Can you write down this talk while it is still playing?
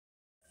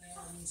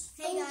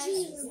Hey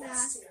guys, we're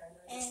back,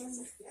 and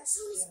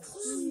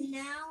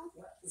now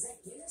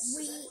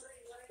we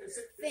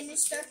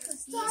finished our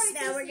cookies.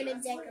 Now we're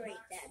gonna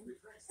decorate them.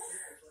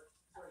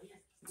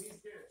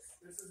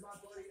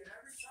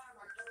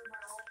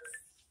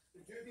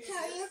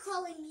 How are you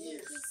calling me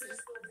Casey?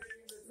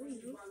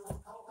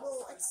 Well,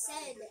 it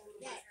said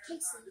that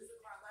Casey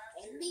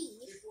and me.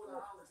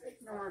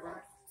 Don't worry about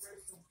it.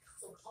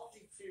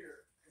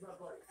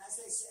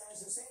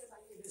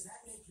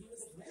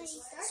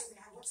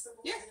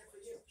 Yeah.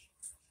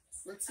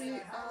 Let's see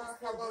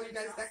how well you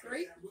guys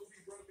decorate.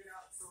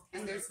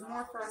 And there's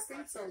more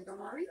frosting, so don't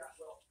worry.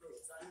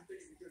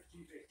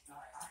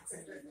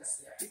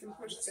 You can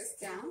push this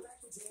down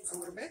a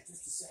little bit. If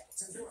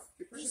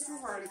you push it too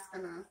hard, it's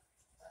gonna.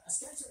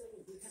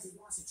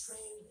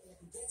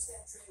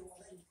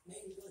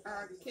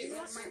 Kate, you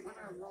might want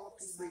to roll up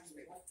the sleeves,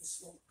 baby.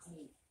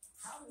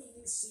 How do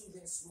you see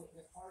this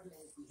with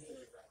Hardman's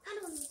behavior right now? I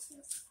don't need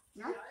to.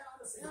 No? I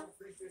honestly don't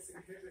think this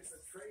inhibits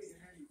a trade in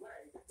any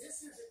way.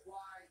 This isn't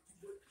why you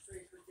wouldn't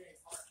trade for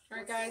James Harden.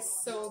 Alright guys,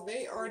 so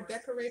they are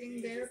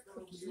decorating their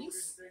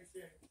cookies.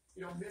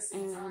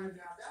 And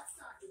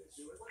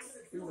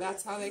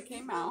that's how they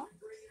came out.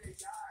 You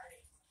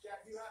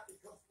have to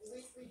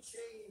completely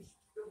change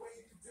the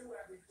way you do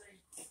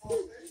everything.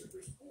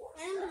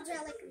 And I'm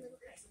gonna like a little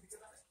bit.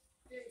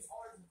 James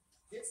Harden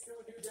gets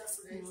to a new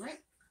destination.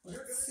 Alright,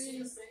 let's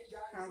see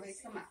how they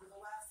come out.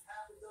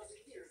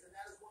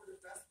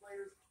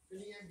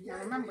 Now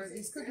remember,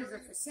 these cookies are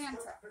for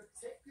Santa. I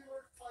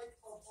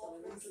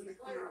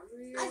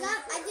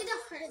did a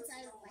heart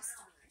inside of my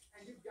stomach.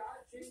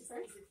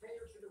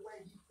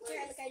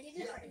 Yeah, like I did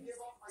it.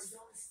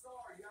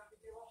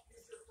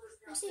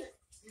 I see.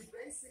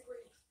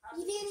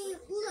 You didn't even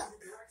look.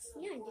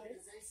 Yeah, I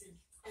did.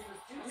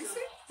 You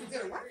see? You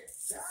did what?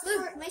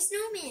 Look, my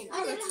snowman.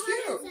 Oh, that's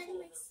cute.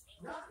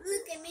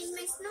 Look, I made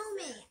my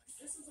snowman.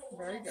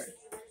 Very good.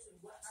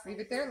 Leave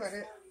it there, let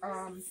it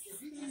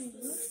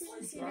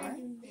dry.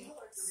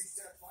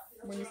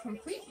 When you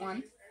complete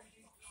one,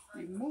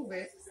 you move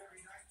it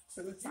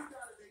to the top.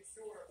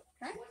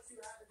 Okay?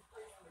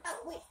 Oh,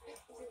 wait.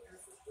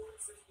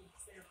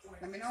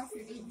 Let me know if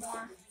you need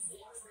more.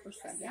 Push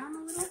that down a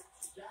little.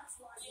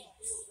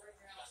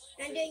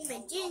 I'm doing my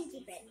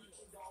gingerbread.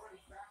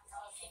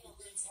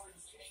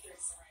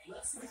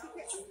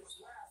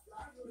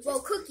 Well,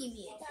 cookie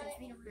meal.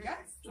 Yeah.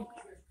 Hold on.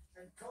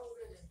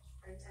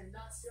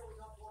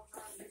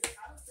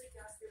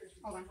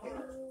 Oh, my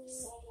God.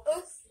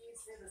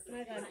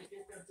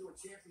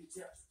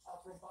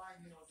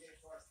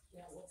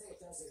 Yeah, one thing it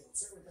does is it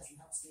certainly doesn't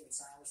help Steven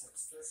Silas in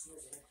his first year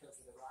as a head coach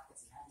of the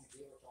Rockets and having to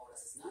deal with all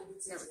this. It's not a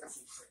good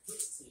situation for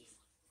his team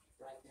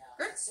right now.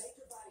 Good. Say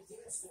goodbye to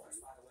Gibbs for us,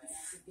 by the way.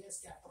 Actually,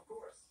 Gibbs got, of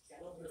course,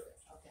 got a little bit of it.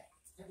 Okay.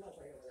 Take a look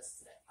right here with us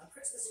today. On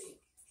Christmas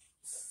Eve.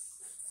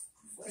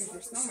 I think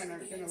your snowmen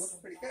are going to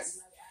look pretty good.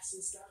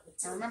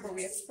 Now remember,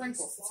 we have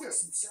sprinkles too.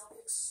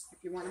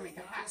 If you want to make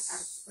a hat out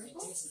of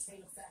sprinkles.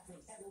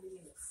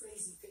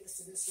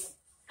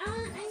 I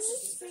need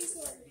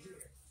sprinkles.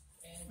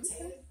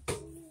 Okay.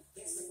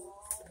 Gets the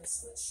ball and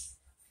switch.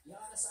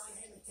 Giannis on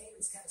him and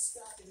Tatum's kind of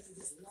stuck and then he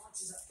just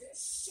launches up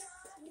this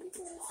shot. I'm gonna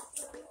fill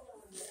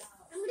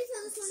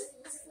this one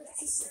with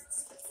ice.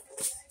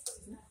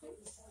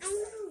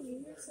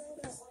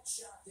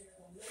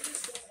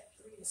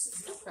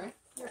 Okay,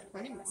 you have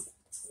plenty more.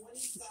 I'm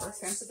sure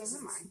Santa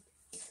doesn't mind.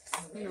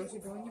 He knows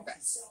you're doing your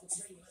best.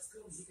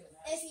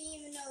 If he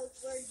even knows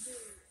we're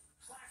doing.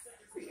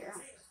 Yeah,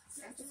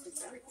 Santa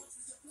fits everything.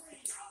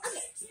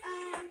 Okay,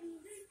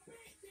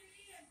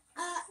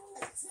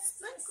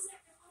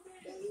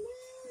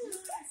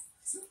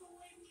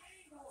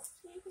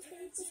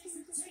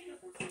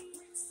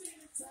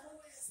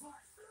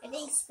 I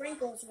think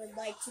Sprinkles would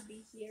like to be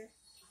here.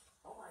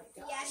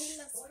 Yeah, he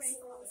loves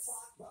Sprinkles.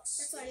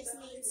 That's why his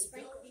name is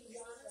Sprinkles. He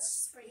loves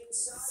Sprinkles.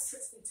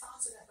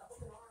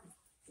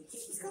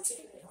 He's got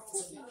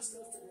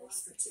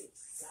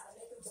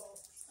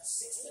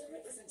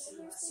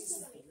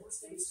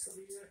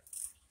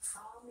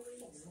Calmly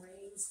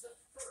drains the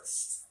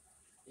first.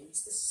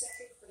 He's the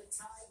second for the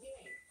tie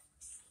game.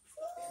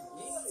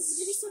 It's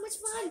gonna be so much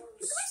fun.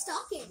 Look at my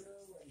stocking.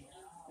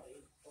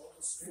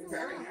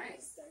 Very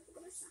nice. Look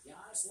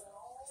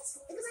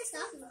at my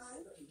stocking,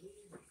 Mom.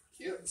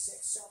 Cute.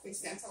 Think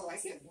Santa will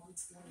like it?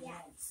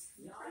 Yeah.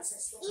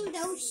 Even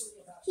though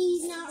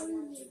he's not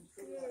really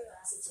good.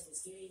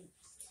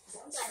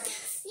 But,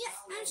 yeah,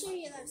 I'm sure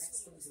he loves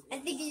me. I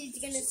think he's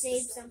gonna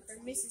save some for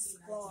Mrs.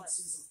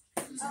 Claus.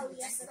 Oh,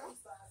 yes.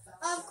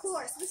 Of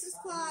course, Mrs.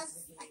 Claus,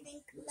 I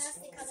think that's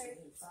the color.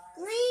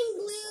 Green,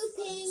 blue,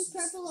 pink,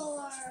 purple,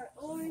 or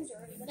orange,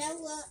 or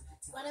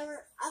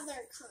whatever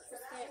other color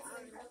there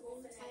on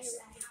the entire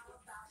room.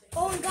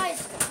 Oh, and guys,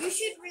 you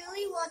should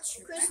really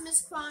watch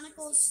Christmas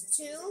Chronicles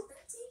 2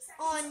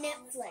 on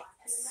Netflix.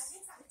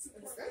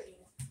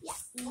 Yeah.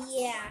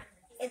 Yeah.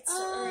 It's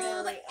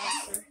really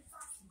awesome.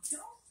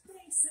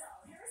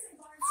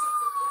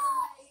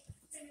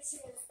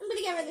 I'm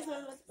gonna get rid of this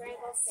one with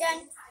Sprinkles.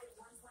 Done.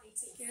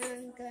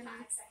 I'm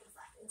gonna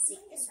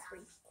take this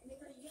sprinkle.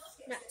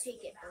 Not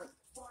take it, but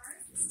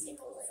take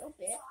a little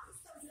bit.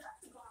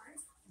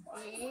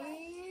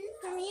 And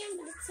for me, I'm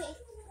going to take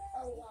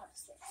a lot of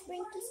stuff.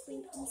 Sprinky,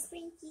 sprinky,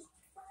 sprinky.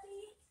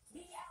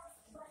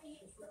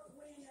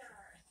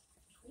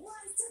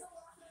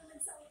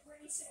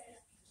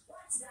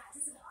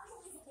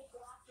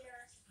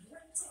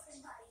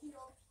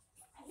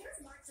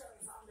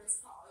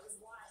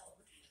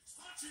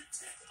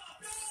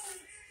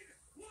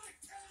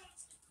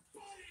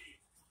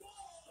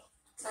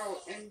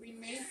 Oh, and we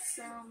made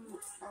some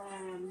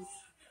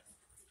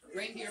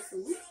reindeer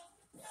food.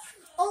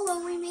 Oh,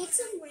 and we made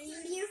some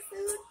reindeer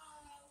food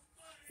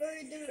for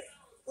the,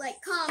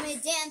 like,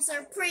 Comet,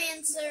 Dancer,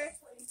 Prancer.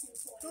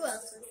 Who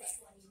else was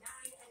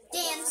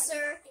there?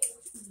 Dancer.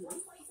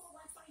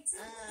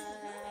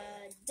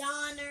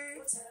 Donner.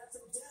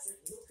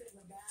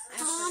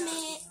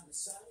 Comet.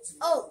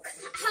 Oh,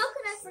 how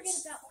could I forget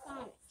about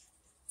Comet?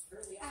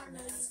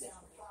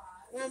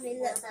 Mommy,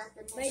 look.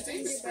 My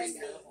gingerbread baby.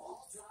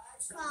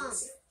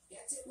 Comet.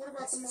 What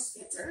about the most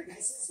very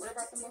nice? What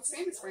about the most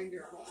famous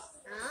reindeer of all?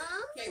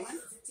 Caitlin,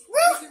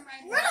 Rudolph you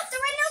might the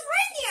Red-Nosed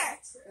Reindeer.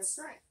 That's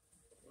right.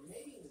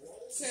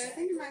 So I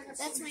think you might have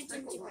That's some my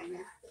sprinkles on gingerbread.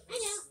 there. I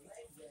know.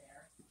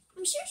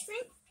 I'm sure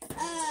Spring. Santa.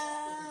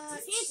 I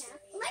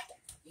like it.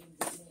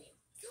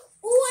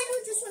 Oh, I know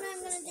just what I'm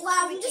gonna do.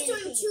 Wow, I'm just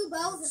doing 2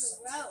 bows in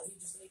a row.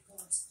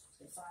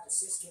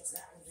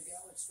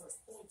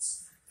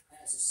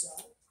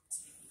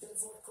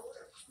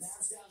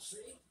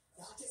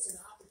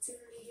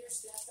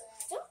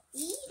 Don't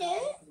eat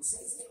it.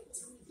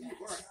 You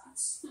are.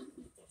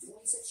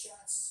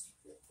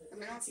 Let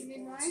me know if you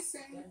need more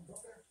icing.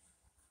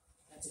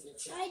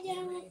 I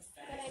don't,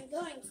 but I'm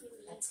going to.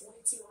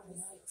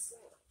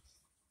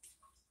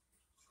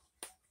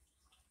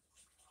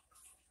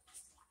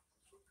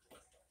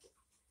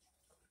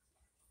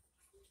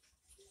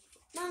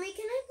 Mommy,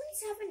 can I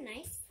please have a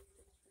knife?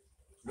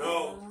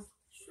 No.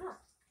 Sure.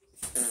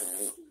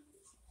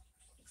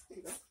 There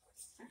you go.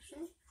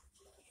 Actually,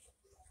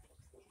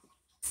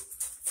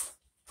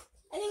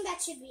 I think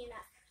that should be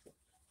enough.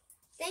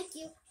 Thank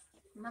you.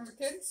 remember,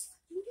 kids?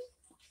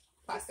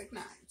 Plastic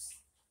knives.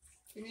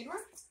 You need one?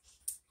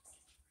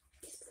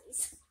 Yes,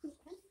 please.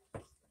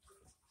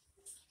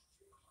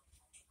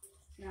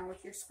 Now,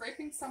 if you're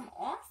scraping some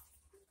off,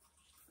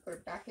 put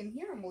it back in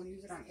here and we'll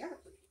use it on the other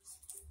cookies.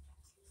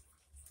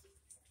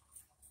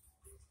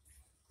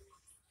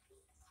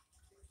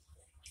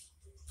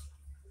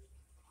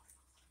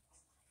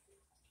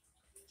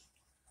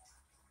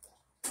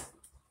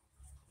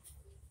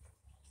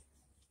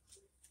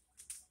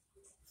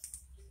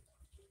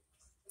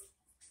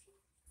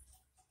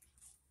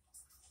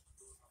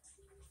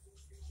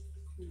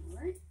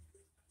 Alright.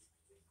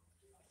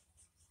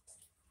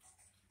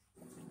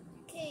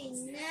 Okay,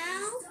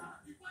 now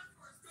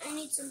I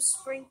need some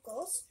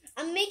sprinkles.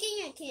 I'm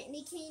making a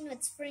candy cane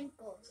with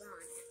sprinkles on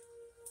it.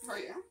 Oh,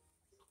 yeah?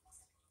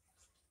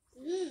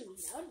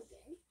 That would be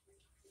good.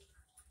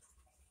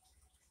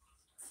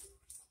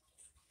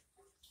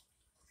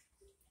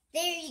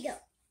 There you go.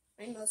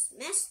 My most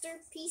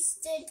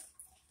masterpiece-ed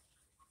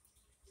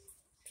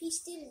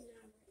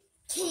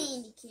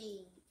candy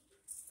cane.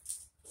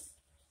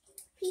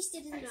 Pieced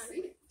it in I an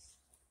see.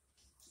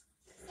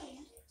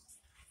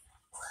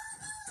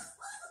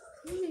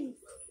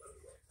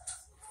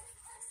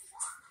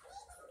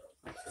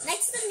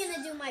 Next, I'm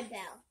gonna do my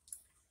bell.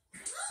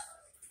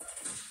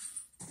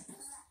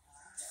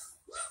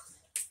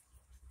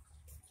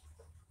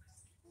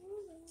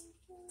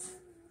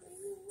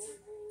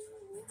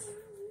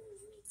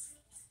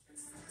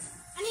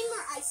 I need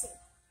more icing.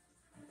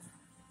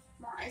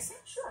 More icing?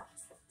 Sure.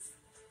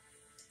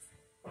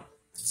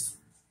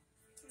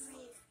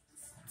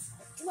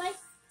 Do I?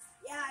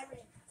 Yeah, I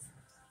read.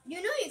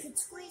 You know you could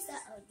squeeze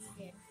that. Oh, you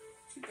did.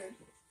 You did.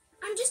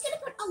 I'm just gonna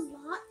put a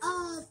lot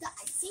of the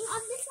icing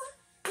on this one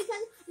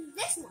because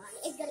this one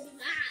is gonna be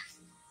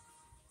mine.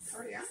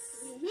 Oh, yeah?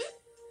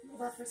 What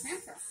about for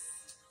Santa?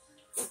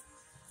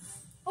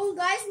 Oh,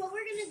 guys, what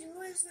we're gonna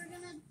do is we're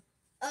gonna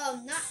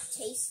not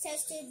taste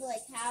test it, but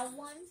like have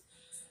one.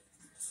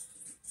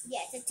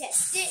 Yeah, to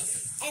test it,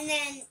 and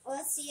then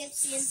we'll see if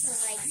Santa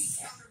likes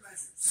it.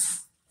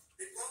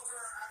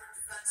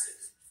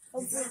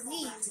 Hopefully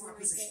we like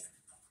it.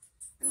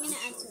 I'm gonna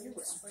add some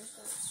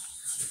sprinkles.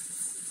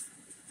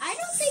 I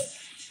don't think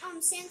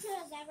Santa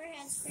has ever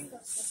had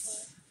sprinkles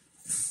before.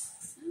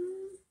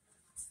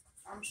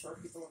 I'm sure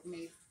people have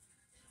made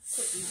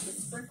cookies with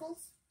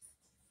sprinkles.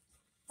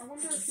 I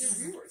wonder if your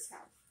viewers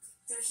have.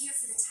 They're here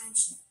for the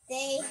timeship.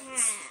 They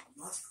have.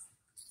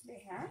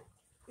 They have?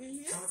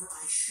 However,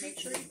 I should Make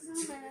sure you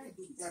comment.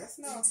 Let us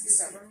know if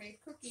you've ever made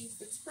cookies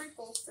with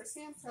sprinkles for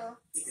Santa.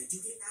 If they do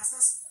get past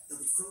us, they'll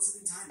be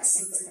frozen in time I as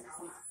think soon as they're they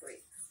going to know. be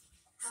great.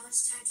 How much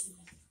time do you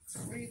need?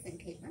 What do you think,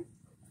 Caitlin?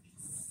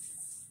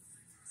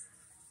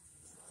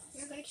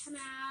 They're gonna come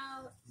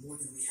out More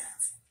than we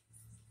have.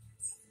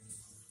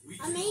 We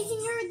can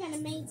amazinger than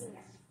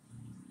amazinger.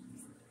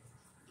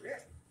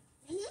 Really?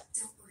 Mm-hmm.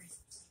 Don't worry.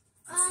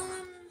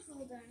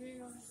 Hold on, I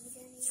don't have it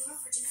anymore.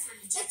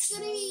 It's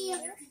gonna be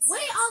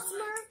way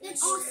awesomer than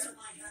awesome.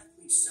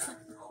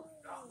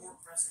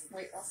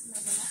 Wait, awesome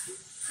than awesome?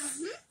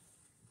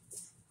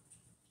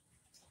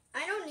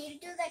 I don't need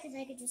to do that because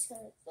I could just go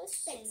like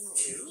this and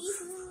leave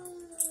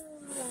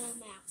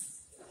them out.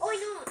 Oh, I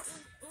know.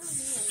 Oh,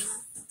 yeah.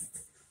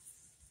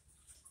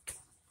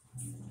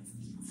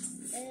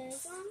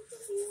 As long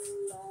as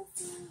you love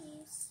me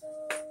so,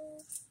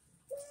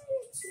 let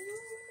it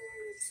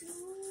time.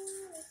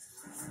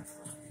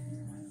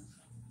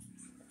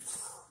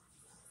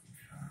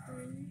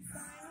 Then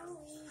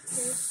finally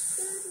kiss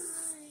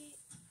goodnight.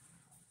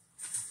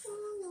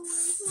 All the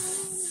way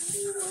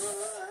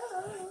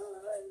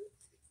home,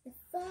 the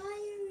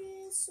fire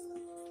is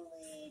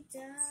slowly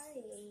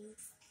dying,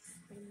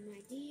 and my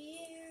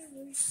dear,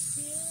 we're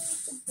still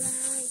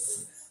goodbye.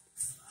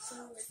 So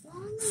as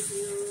long as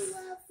you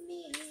love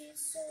me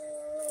so,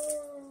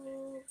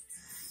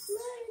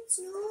 let it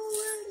snow,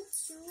 let it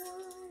snow,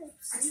 let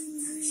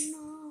it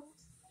snow.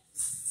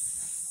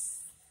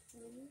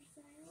 When the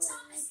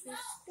fire is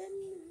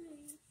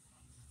goodnight.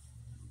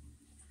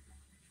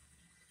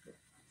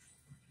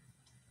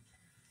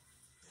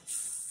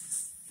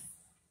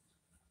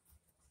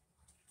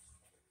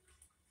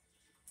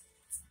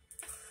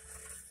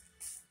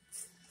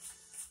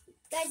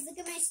 Guys, look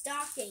at my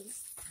stocking.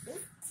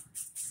 Oop.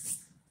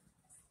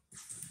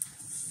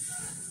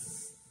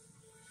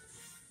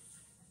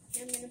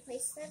 I'm going to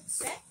place that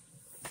set.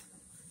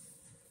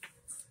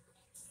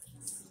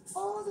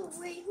 All the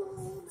way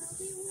home, I'll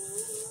be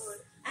warm.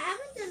 I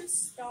haven't done a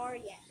star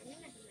yet. I'm going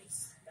to do my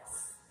star.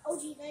 Oh,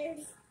 geez, I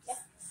already...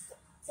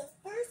 The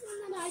first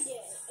one that I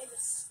did is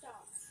a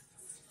star.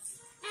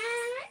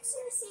 And I'm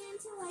seriously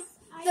until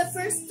like... The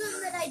first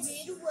one that I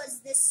did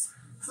was this,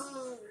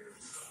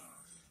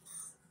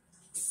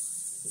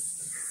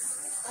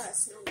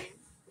 snowman.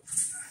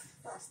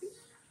 Frosty.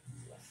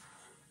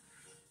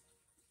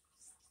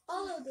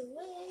 All of the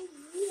way.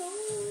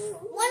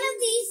 One of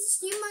these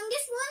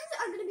humongous ones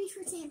are going to be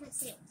for Santa's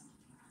sale.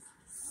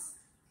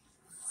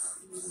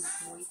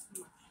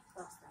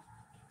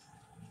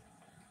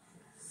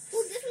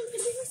 Oh, this one's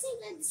going to be for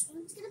Santa. This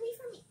one's going to be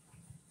for me.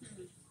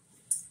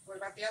 What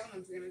about the other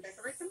ones? You going to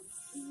decorate them?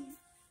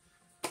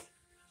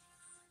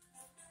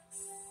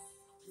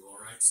 You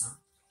alright, son?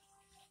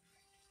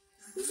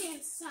 Who's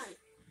Santa's son?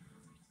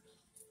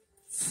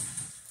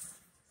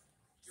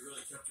 You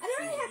really kept I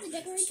don't really have to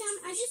decorate them.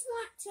 I just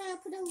want to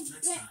put a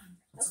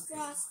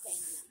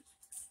frosting on them.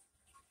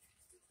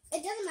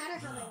 It doesn't matter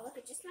how they look.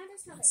 It just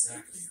matters how they look.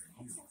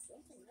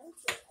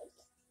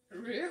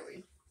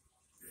 Really?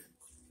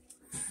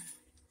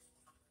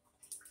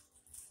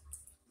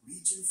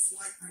 Legion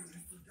flight, I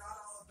forgot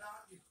all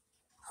about you.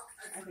 How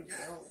could I think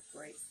they all look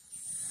great.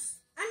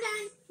 I'm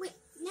done. Wait,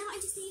 now I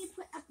just need to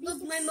put up.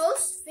 Look, my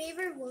most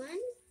favorite one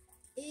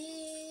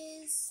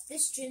is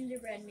this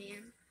gingerbread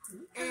man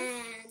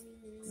and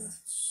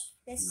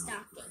this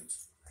stocking.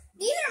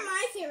 These are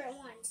my favorite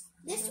ones.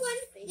 This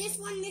one, this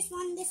one, this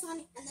one, this one,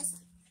 and this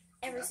one.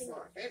 Every That's single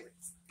all one. our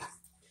favorites.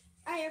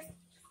 I have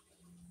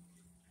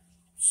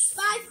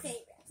 5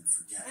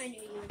 favorites. I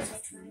knew you would say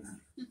 5.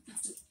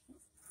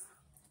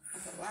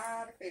 That's a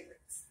lot of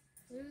favorites.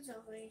 As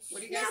always.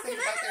 What do you guys Now, think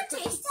can I about have their a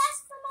cookies? taste test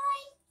for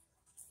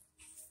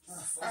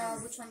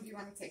mine? Which one do you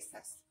want to taste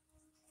test?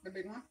 The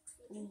big one?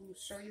 Ooh,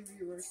 show your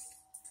viewers.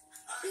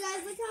 You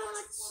guys look how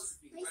much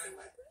icing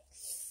I put.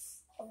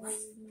 Oh,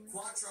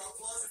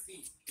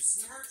 Quattrophilosophy. It's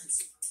an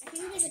emergency. I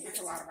think there's It's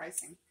a lot of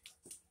icing.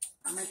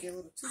 That might be a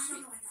little too I don't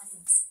sweet. know what that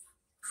is.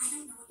 I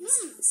don't know what it's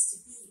supposed to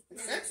be.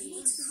 Is it You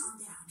need good? to calm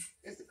down.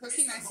 Is the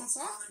cookie nice and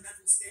soft?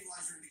 Method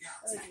stabilizer in the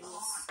galaxy. Okay. Come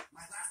on.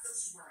 My last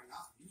dose is wearing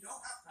off. You know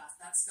how fast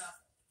that stuff.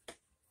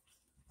 Need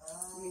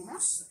Oh, more?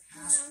 this is the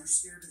past. You're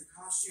scared of the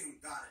costume.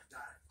 Got it.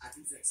 I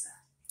can fix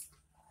that.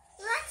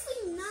 They're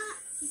actually not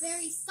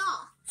very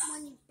soft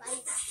when you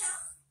bite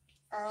them.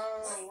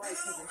 Oh, right,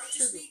 because No, I they're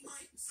just sugar need my-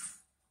 cookies.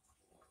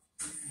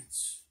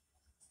 Yes.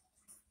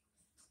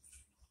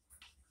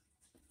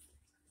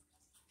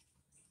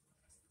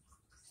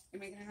 You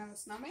making another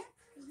snowman?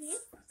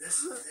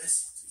 This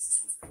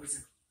one's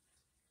poison.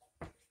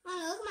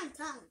 Oh, look at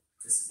my tongue.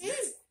 This is Ew.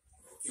 it.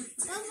 Okay,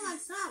 Look at my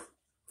tongue.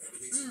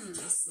 everything's gonna be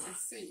just I fine.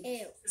 see.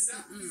 Ew. Is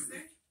that what you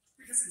think?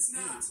 Because it's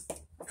not. So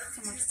much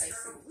Everything's icing.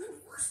 terrible.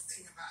 The worst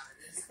thing about it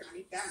I is couldn't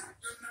eat that much.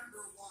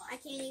 remember why. I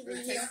can't even Does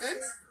it eat. taste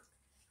good?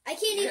 I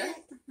can't Yeah.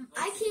 even.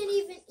 I can't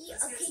even eat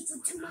a cake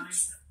with too much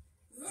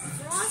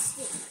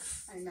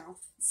frosting. I know.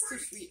 It's too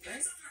sweet,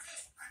 right?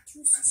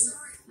 Too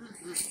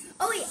sweet.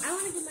 Oh wait, I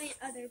want to do my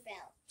other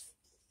bell.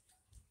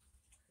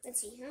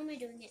 Let's see. How am I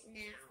doing it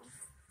now?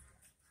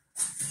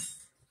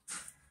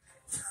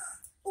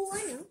 Oh,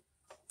 I know.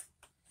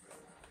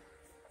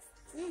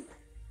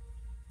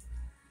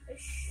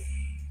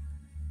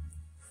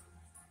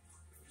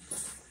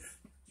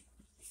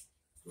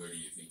 Where do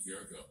you think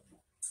you're going?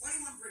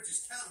 21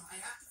 bridges, count them. I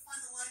have to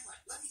find the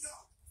limelight. Let me go.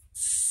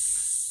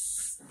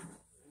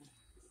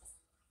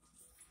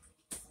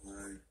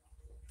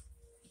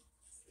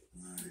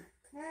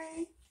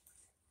 Okay.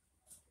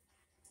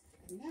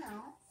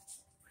 Now,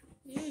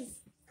 Mm.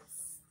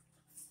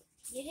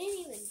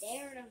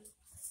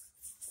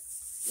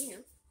 you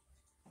know,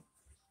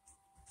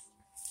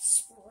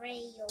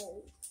 spray.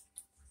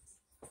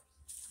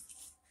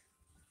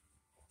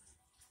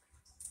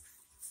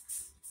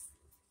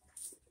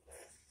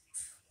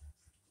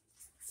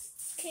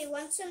 Okay,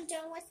 once I'm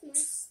done with my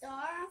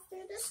star after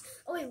this.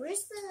 Oh wait,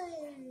 where's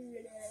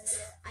the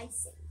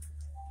icing?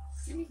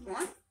 You need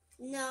more?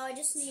 No, I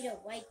just need to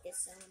wipe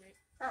this on it.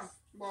 Oh,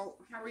 well,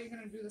 how are you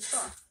going to do the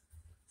star?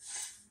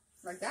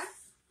 Like that?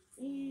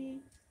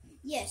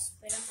 Yes,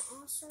 but I'm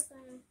also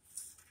gonna.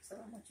 So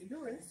what you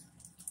do is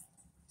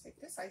take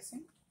this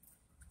icing,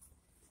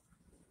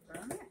 put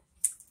it on there.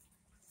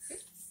 Okay.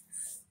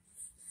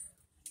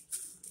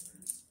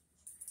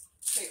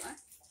 Caitlin,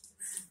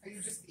 are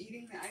you just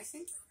eating the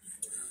icing?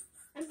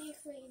 I'm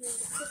actually eating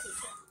the cookie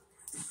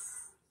too.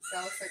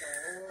 That looks like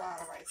a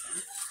lot of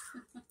icing.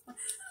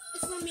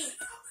 It's for me.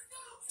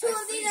 Two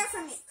of these are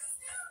for me.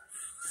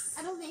 I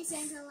don't think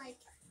Santa like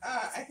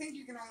I think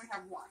you can only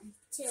have one.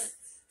 two.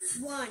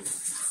 One.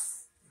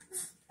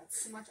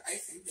 That's too much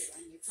icing,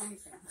 Caitlin. Your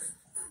tummy's gonna hurt.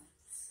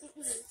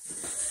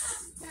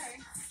 Okay.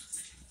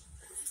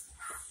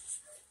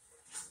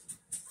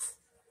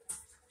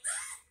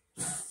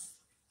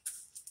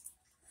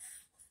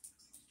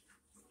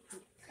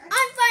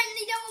 I'm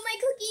finally done with my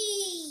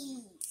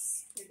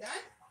cookies. You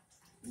done?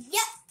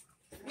 Yep.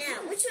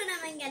 Now, which one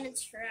am I gonna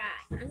try?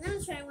 I'm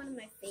gonna try one of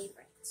my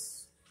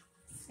favorites.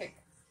 Pick.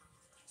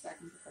 So I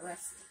can put the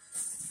rest.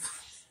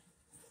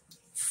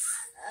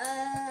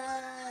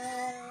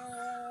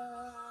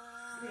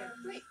 Yeah,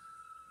 wait.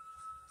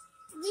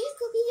 These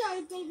cookies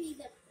are gonna be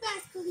the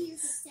best cookies of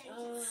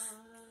Santa.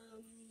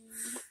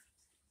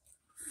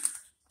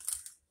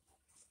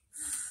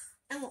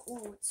 I want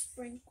one with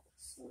sprinkles,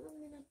 so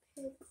I'm gonna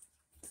pick.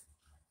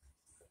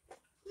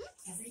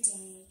 Every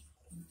day,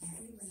 in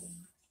every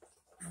way,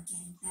 I'm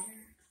getting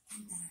better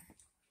and better.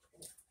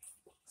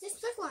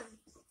 Just pick one.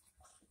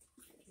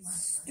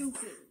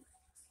 Stupid.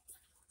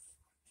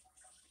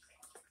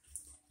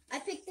 I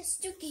picked the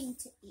stooking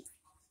to eat.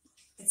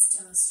 It's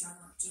still a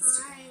struggle just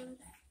to get out of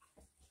bed.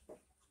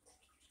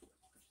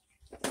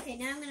 Okay,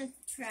 now I'm gonna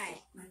try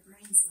it. My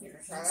brain's You like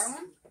gonna try that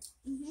one?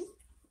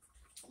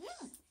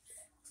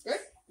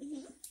 Good?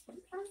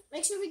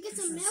 Make sure we get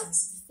some milk,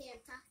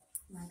 Santa.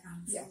 like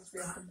I'm Yes, we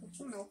have to put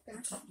some milk in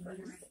a cup for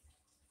him.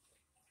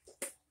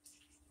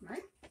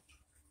 Right?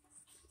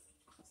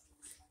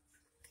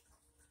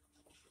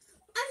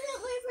 I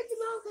can't wait for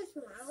tomorrow because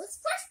tomorrow is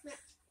Christmas.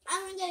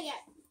 I'm gonna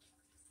get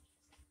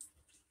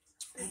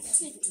I get to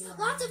feel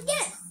lots of all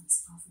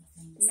gifts. the awful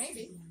things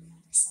Maybe. on the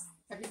other side.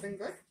 Have you been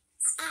good?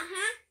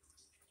 Uh-huh.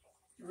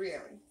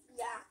 Really?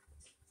 Yeah.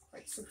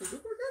 Like super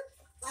duper good?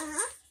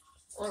 Uh-huh.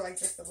 Or like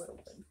just a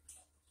little good?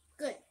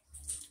 Good.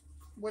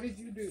 What did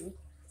you do?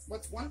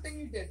 What's one thing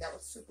you did that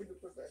was super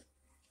duper good?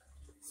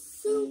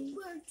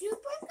 Super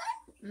duper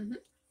good? Mm-hmm.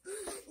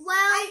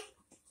 Well,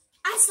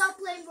 I stopped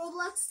playing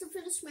Roblox to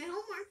finish my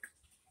homework.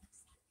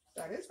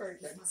 That is very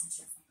good. It wasn't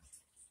your fault.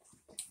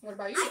 What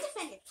about I you?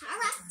 defended Tara.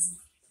 It wasn't.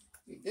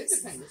 You did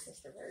defend your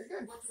sister. Very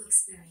good. What you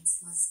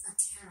experienced was a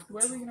terrible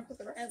Where are we trauma. going to put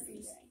the rest of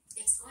these?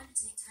 It's going to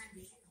take time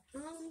to heal.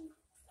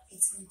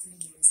 It's been 3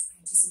 years.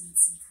 I just need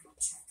some kind of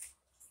check.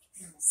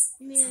 Pills.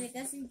 I mean, I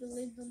guess you can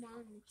leave them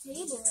on the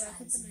table or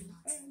put them in the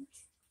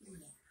fridge.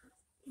 Yeah.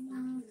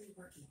 Not really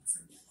working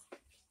for me.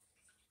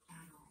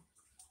 At all.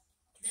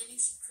 Then you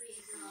should create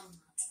your own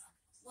mantra.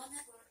 One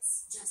that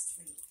works just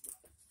for you.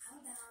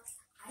 How about,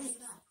 I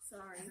give up.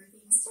 Sorry.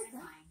 Everything's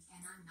fine,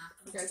 and I'm not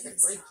You going guys to did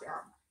do a great this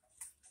job.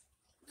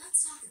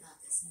 Let's talk about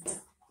this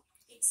now.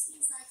 It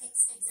seems like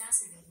it's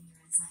exacerbating your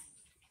anxiety.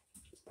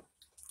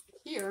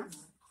 Here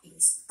It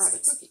is. are the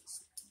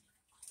cookies.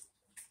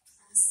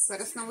 Let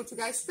us know what you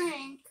guys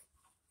think.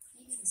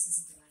 Maybe this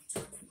isn't the right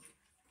time for you.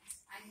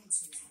 I didn't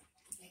choose it.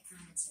 It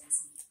kind of chose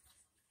me.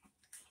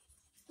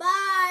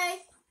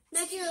 Bye.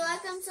 Make sure you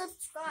like and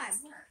subscribe.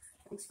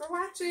 Thanks for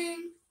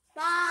watching.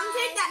 Bye. And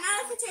take that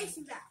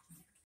notification bell.